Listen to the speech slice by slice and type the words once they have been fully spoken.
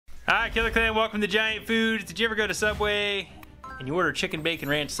Alright, Killer Clan, welcome to Giant Foods. Did you ever go to Subway and you order a chicken bacon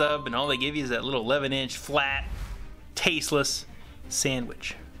ranch sub and all they give you is that little 11-inch flat, tasteless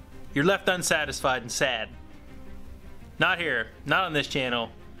sandwich? You're left unsatisfied and sad. Not here, not on this channel.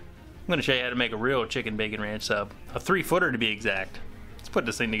 I'm going to show you how to make a real chicken bacon ranch sub. A 3-footer to be exact. Let's put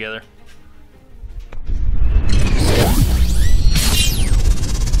this thing together.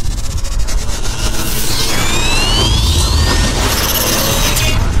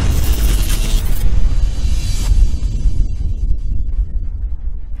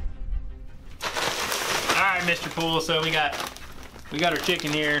 Mr. Pool, so we got our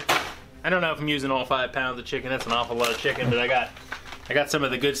chicken here. I don't know if I'm using all 5 pounds of chicken. That's an awful lot of chicken, but I got some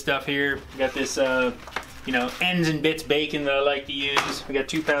of the good stuff here. We got this you know, ends and bits bacon that I like to use. We got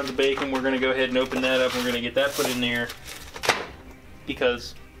 2 pounds of bacon. We're gonna go ahead and open that up. We're gonna get that put in there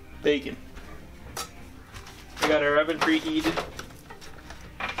because bacon. We got our oven preheated.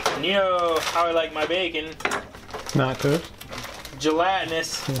 And you know how I like my bacon. Not cooked.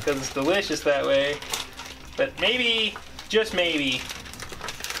 Gelatinous, because it's delicious that way. But maybe, just maybe,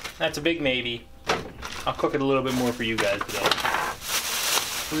 that's a big maybe, I'll cook it a little bit more for you guys today.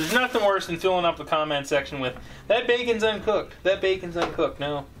 There's nothing worse than filling up the comment section with, that bacon's uncooked, that bacon's uncooked.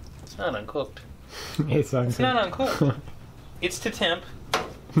 No, it's not uncooked. It's uncooked. It's not uncooked. It's to temp.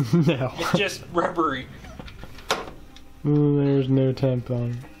 No. It's just rubbery. There's no temp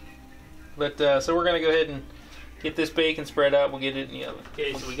on. But, so we're going to go ahead and get this bacon spread out. We'll get it in the oven.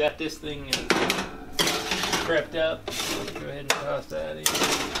 Okay, so we got this thing prepped up. Go ahead and toss that in.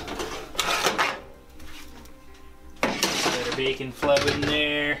 Got our bacon floating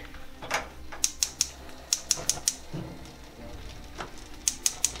there.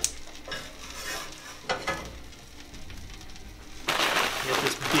 Got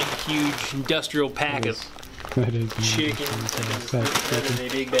this big, huge industrial pack of chicken. That is a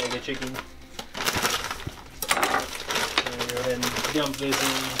big bag of chicken. Go ahead and dump this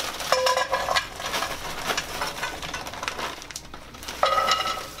in.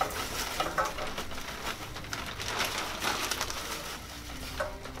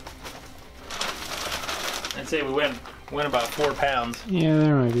 I'd say we went about 4 pounds. Yeah,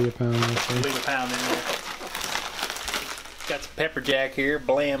 there might be a pound. Actually. Leave a pound in there. Got some pepper jack here,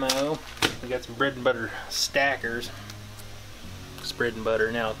 blammo. We got some bread and butter stackers. Bread and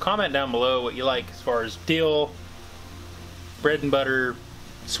butter. Now, comment down below what you like as far as dill, bread and butter,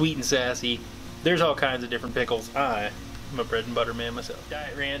 sweet and sassy. There's all kinds of different pickles. I'm a bread and butter man myself.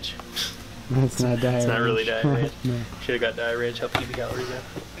 Diet Ranch. That's not Diet Ranch. It's not really Diet Ranch. No. Should have got Diet Ranch. Help keep the calories down.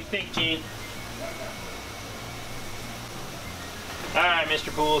 What do you think, Gene? Alright,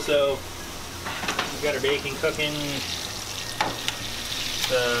 Mr. Pool, so we got our bacon cooking.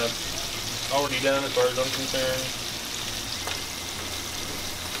 It's already done as far as I'm concerned.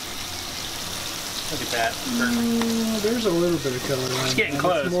 Look at that. There's a little bit of color on it. It's getting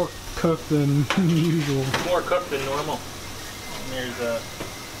close. It's more cooked than usual. More cooked than normal. And there's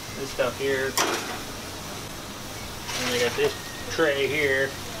this stuff here. And I got this tray here.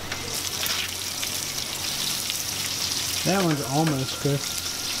 That one's almost cooked.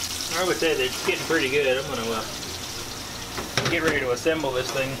 I would say that it's getting pretty good. I'm gonna get ready to assemble this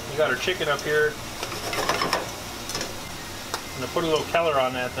thing. We got our chicken up here. I'm gonna put a little color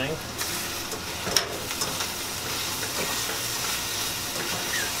on that thing.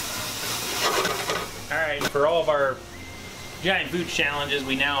 Alright, for all of our Giant Foods challenges,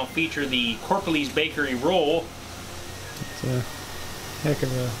 we now feature the Corporally's Bakery roll. It's a heck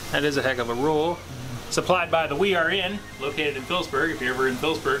of a... That is a heck of a roll. Supplied by the We Are In, located in Phillipsburg. If you're ever in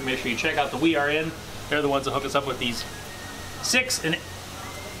Phillipsburg, make sure you check out the We Are In. They're the ones that hook us up with these 6 and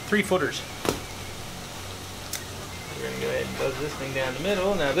 3-footers. We're going to go ahead and buzz this thing down the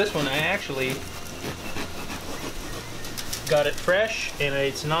middle. Now this one I actually got it fresh, and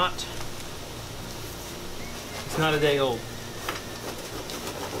it's not a day old.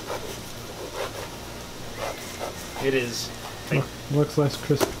 It is. Looks less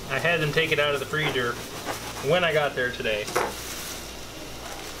crisp. I had them take it out of the freezer when I got there today.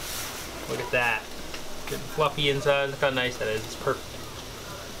 Look at that. Good and fluffy inside. Look how nice that is. It's perfect.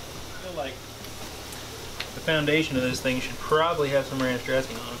 I feel like the foundation of this thing should probably have some ranch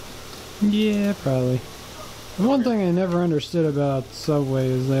dressing on it. Yeah, probably. The one thing I never understood about Subway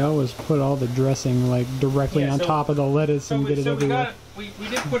is they always put all the dressing like directly on top of the lettuce and get it everywhere. We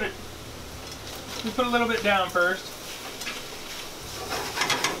did put it. We put a little bit down first.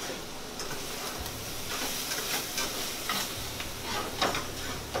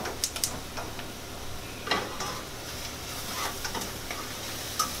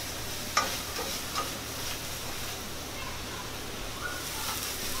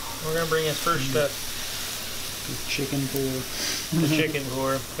 We're gonna bring his first stuff. The chicken pour. The chicken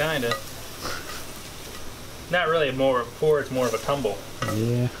pour, kinda. Not really more of a pour, it's more of a tumble.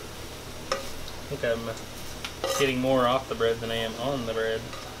 Yeah. I think I'm getting more off the bread than I am on the bread.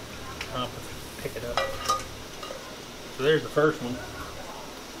 I'll have to pick it up. So there's the first one.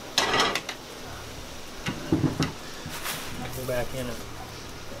 Go back in and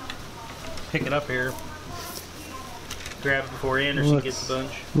pick it up here. Grab it before Anderson gets a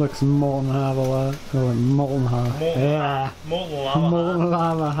bunch. Looks molten hot a lot. Oh, molten hot. Yeah. Molten lava hot. Molten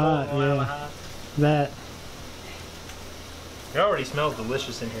lava hot, yeah. Hot. That. It already smells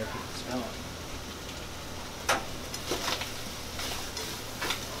delicious in here if you can smell it.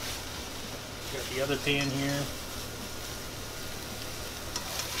 Got the other pan here.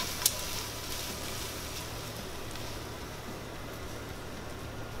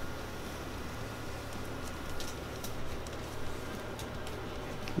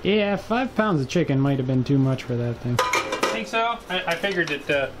 Yeah, 5 pounds of chicken might have been too much for that thing. I think so. I figured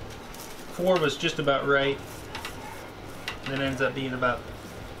that 4 was just about right. And it ends up being about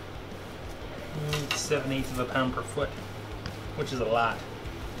 7/8 of a pound per foot, which is a lot.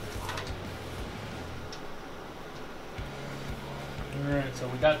 Alright, so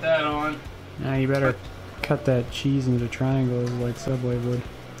we got that on. Now you better cut that cheese into triangles like Subway would.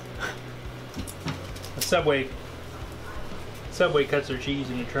 A Subway cuts their cheese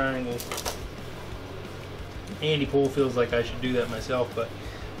into triangles. Andy Poole feels like I should do that myself, but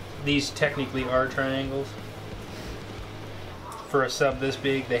these technically are triangles. For a sub this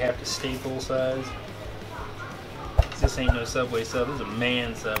big, they have to stay full size. This ain't no Subway sub, this is a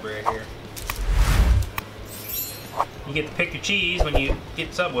man sub right here. You get to pick your cheese when you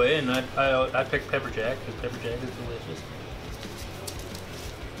get Subway, and I picked pepper jack because pepper jack is delicious.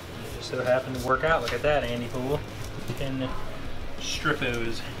 And it just so happened to work out. Look at that, Andy Poole. And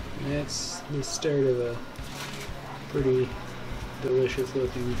Strippos. That's the start of a pretty delicious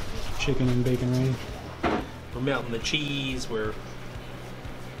looking chicken and bacon range. We're melting the cheese. We're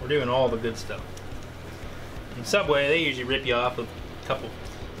doing all the good stuff. In Subway, they usually rip you off with a couple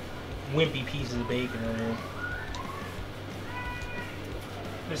wimpy pieces of bacon in there.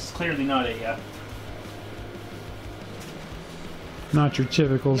 This is clearly not a not your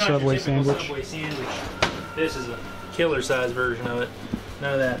typical Subway sandwich. Subway sandwich. This is a killer size version of it.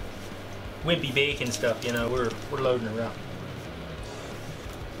 None of that wimpy bacon stuff. You know, we're loading it up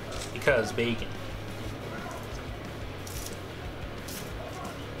because bacon.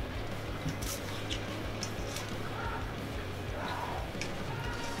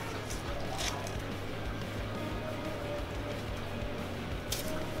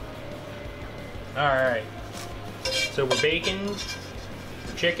 Alright, so we're baking,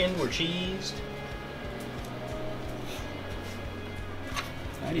 we're chicken, we're cheesed.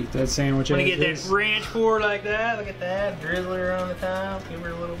 I'd eat that sandwich. When you get that ranch pour like that, look at that, drizzle her on the top, give her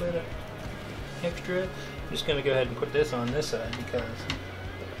a little bit of extra. I'm just going to go ahead and put this on this side because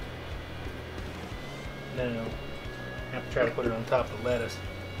then I have to try to put it on top of the lettuce.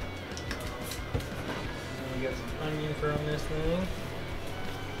 And we got some onion from this thing.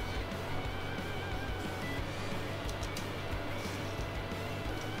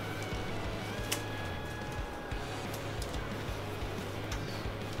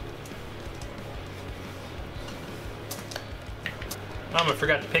 Mama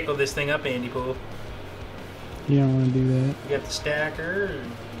forgot to pickle this thing up, Andy Poole. You don't want to do that. You got the stacker.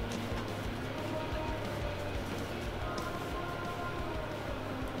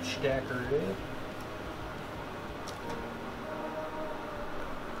 Stacker it.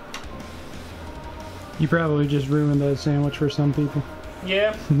 You probably just ruined that sandwich for some people.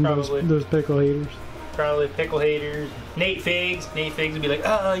 Yeah, probably. those pickle haters. Probably pickle haters. Nate Figs would be like,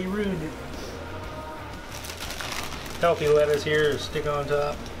 oh, you ruined it. Healthy lettuce here to stick on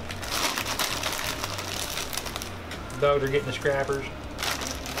top. Dogs are getting the scrappers.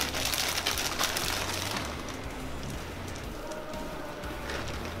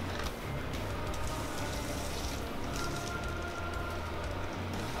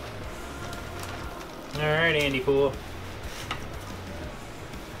 Alright, Andy Poole.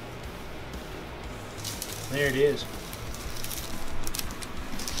 There it is.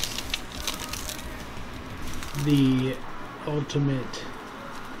 The ultimate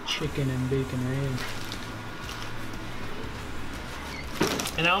chicken and bacon ranch.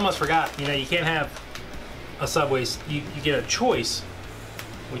 And I almost forgot, you know, you can't have a Subway, you get a choice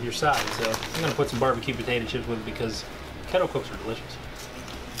with your side. So I'm going to put some barbecue potato chips with it because kettle cooks are delicious.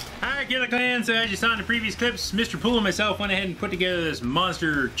 Alright, Killer Clan, so as you saw in the previous clips, Mr. Poole and myself went ahead and put together this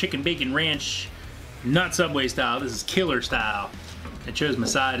monster chicken bacon ranch, not Subway style, this is killer style. I chose my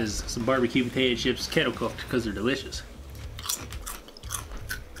side as some barbecue potato chips, kettle cooked, because they're delicious.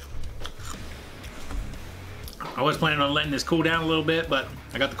 I was planning on letting this cool down a little bit, but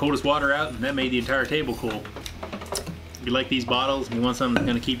I got the coldest water out, and that made the entire table cool. If you like these bottles and you want something that's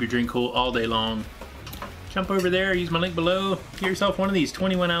going to keep your drink cool all day long, jump over there, use my link below, get yourself one of these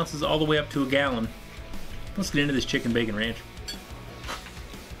 21 ounces all the way up to a gallon. Let's get into this chicken bacon ranch.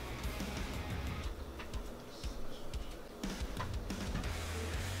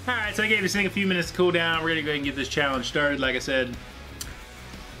 Alright, so I gave this thing a few minutes to cool down. We're going to go ahead and get this challenge started. Like I said,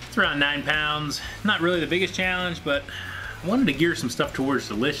 it's around 9 pounds. Not really the biggest challenge, but I wanted to gear some stuff towards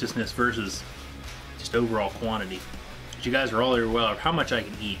deliciousness versus just overall quantity. But you guys are all aware of how much I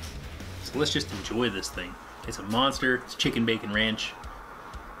can eat. So let's just enjoy this thing. It's a monster. It's chicken bacon ranch.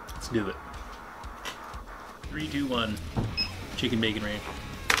 Let's do it. 3, 2, 1. Chicken bacon ranch.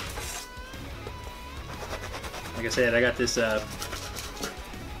 Like I said, I got this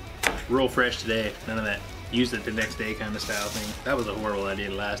real fresh today. None of that use it the next day kind of style thing. That was a horrible idea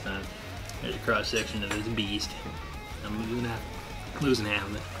the last time. There's a cross section of this beast. I'm losing half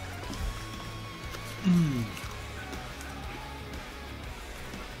of it.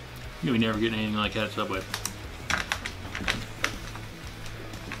 You know, we never get anything like that at Subway.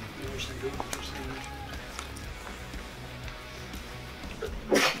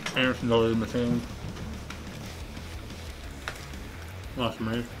 Anderson's always my thing. Awesome,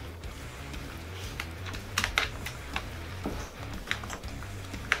 man.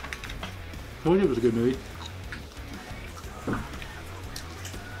 I told you it was a good movie.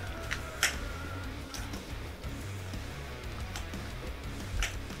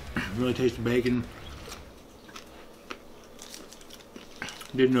 Really tasted bacon.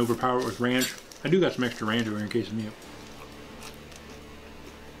 Didn't overpower it with ranch. I do got some extra ranch over here in case of you.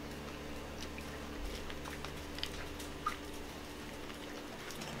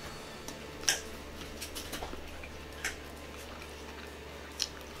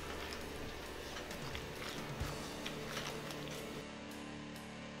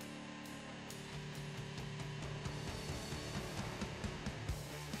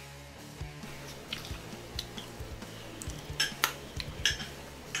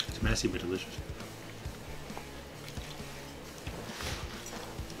 Messy but delicious.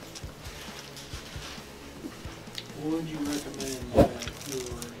 Would you recommend that your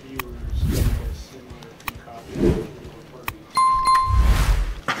viewers get a similar copy of your parties?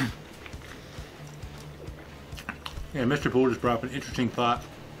 Yeah, Mr. Poole just brought up an interesting thought.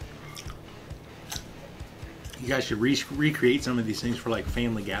 You guys should recreate some of these things for like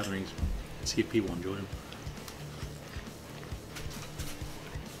family gatherings and see if people enjoy them.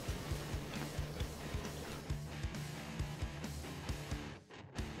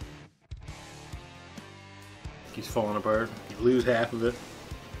 Keeps falling apart. You lose half of it.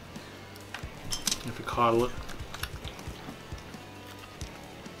 You have to coddle it.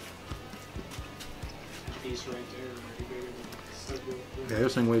 Piece right there, maybe bigger than Subway. Yeah,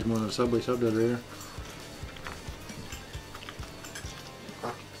 this thing weighs more than a Subway sub does right here.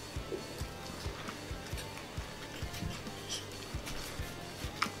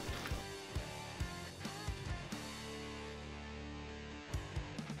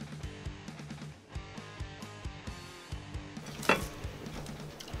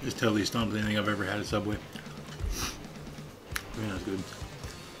 Just totally stumped anything I've ever had at Subway. Man, that's good.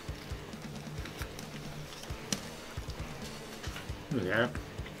 Look at that.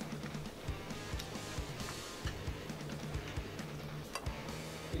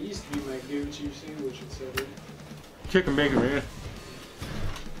 It used to be my go-to sandwich at Subway. Chicken bacon, man.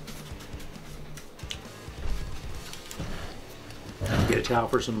 Get a towel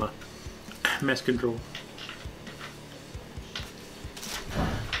for some mess control.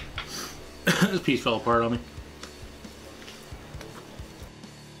 This piece fell apart on me.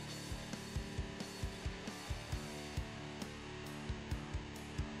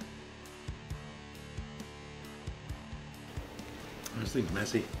 This thing's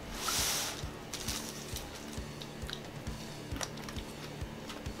messy.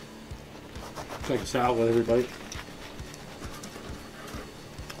 It's like a salad with everybody.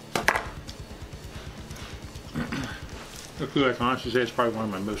 I can honestly say it's probably one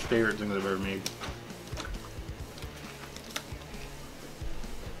of my most favorite things I've ever made.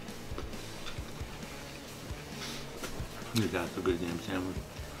 Look at that, it's a good damn sandwich.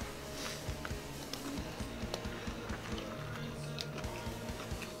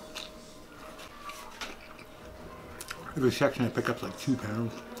 Every section I pick up is like 2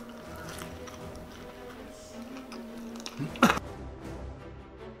 pounds.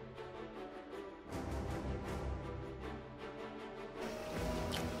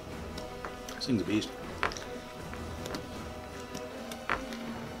 This thing's a beast.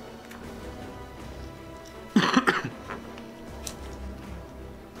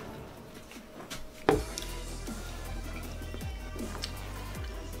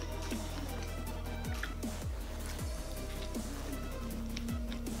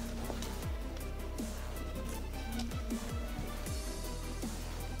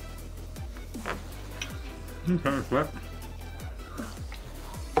 Okay, what?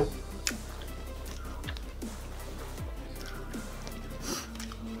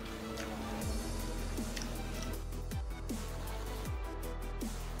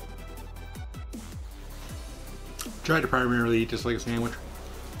 Tried to primarily eat this like a sandwich.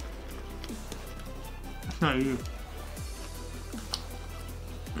 It's not easy.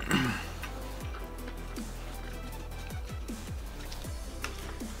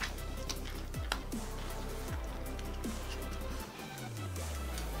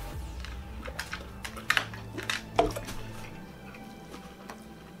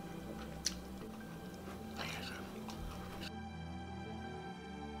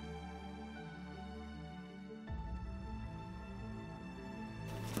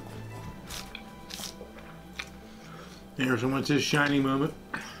 There's someone's his shining moment.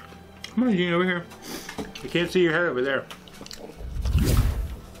 Come on, Gene, over here. I can't see your head over there.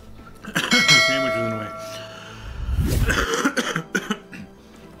 The sandwich is in the way.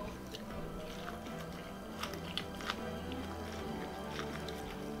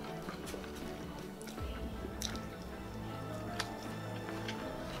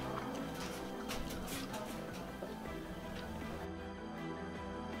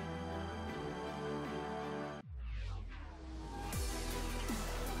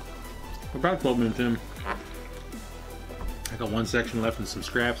 About 12 minutes in. I got one section left and some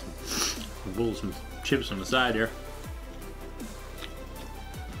scraps, and bowl some chips on the side there.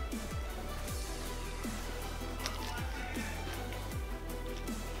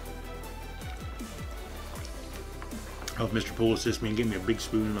 Oh, if Mr. Poole assists me and give me a big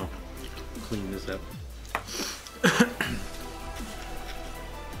spoon and I'll clean this up. Like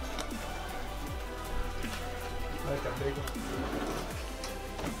a big one.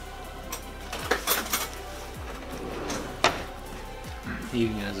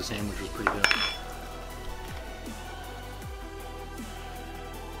 Eating it as a sandwich was pretty good.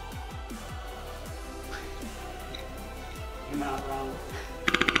 You're not wrong.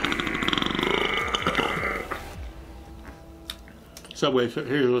 Subway,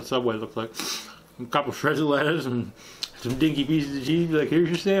 here's what Subway looks like. A couple shreds of lettuce and some dinky pieces of cheese. Like, here's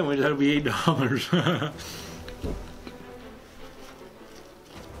your sandwich, that'll be $8.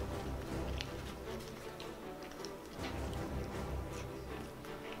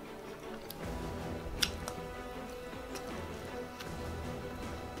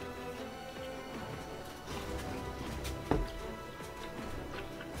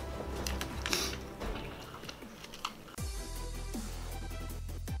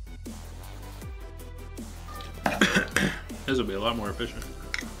 This will be a lot more efficient.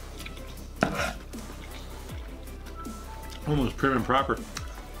 Almost prim and proper.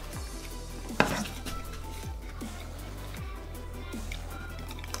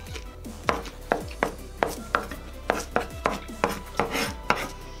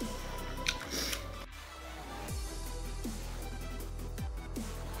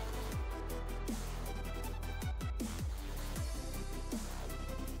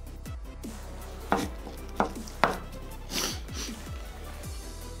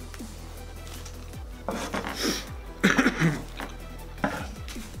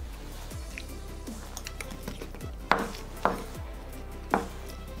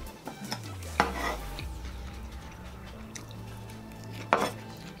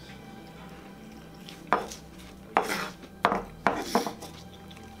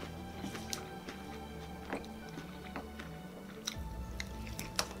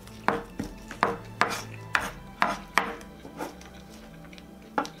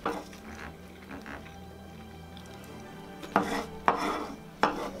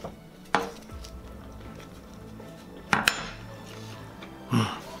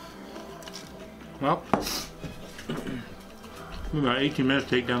 Well, about 18 minutes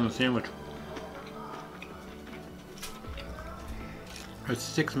to take down the sandwich. It's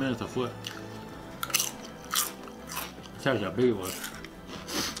 6 minutes a foot. That's how big it was.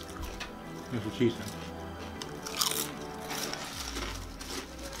 That's what she said.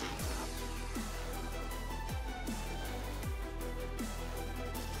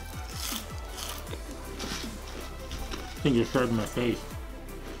 I think it started in my face.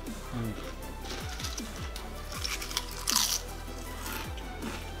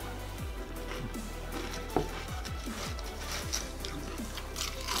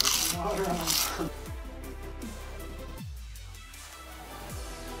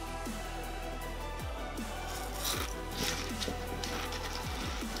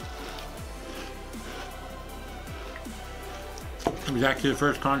 It was actually the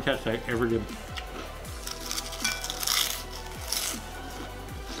first contest I ever did.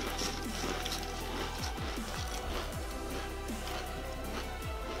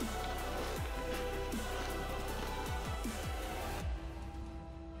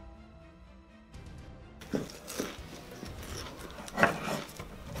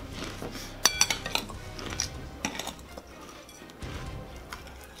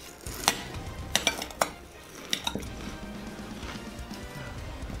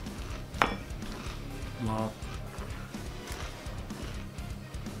 Wow.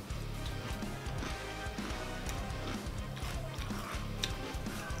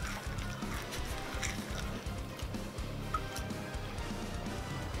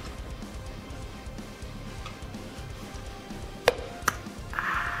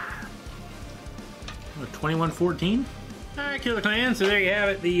 What, 21-14? Alright, Killer Clan, so there you have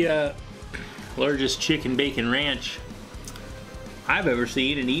it, the largest chicken bacon ranch I've ever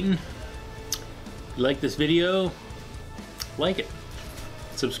seen and eaten. If you like this video, like it.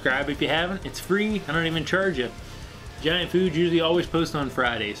 Subscribe if you haven't. It's free. I don't even charge you. Giant Foods usually always post on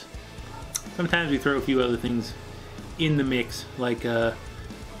Fridays. Sometimes we throw a few other things in the mix. Like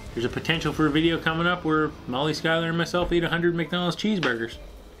there's a potential for a video coming up where Molly, Skylar, and myself eat 100 McDonald's cheeseburgers.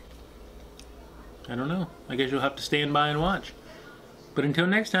 I don't know. I guess you'll have to stand by and watch. But until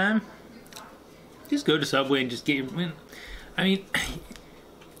next time, just go to Subway and just get your... I mean...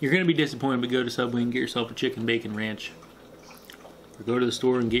 You're going to be disappointed, but go to Subway and get yourself a chicken bacon ranch. Or go to the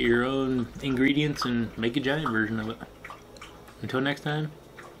store and get your own ingredients and make a giant version of it. Until next time,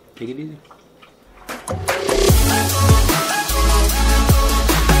 take it easy.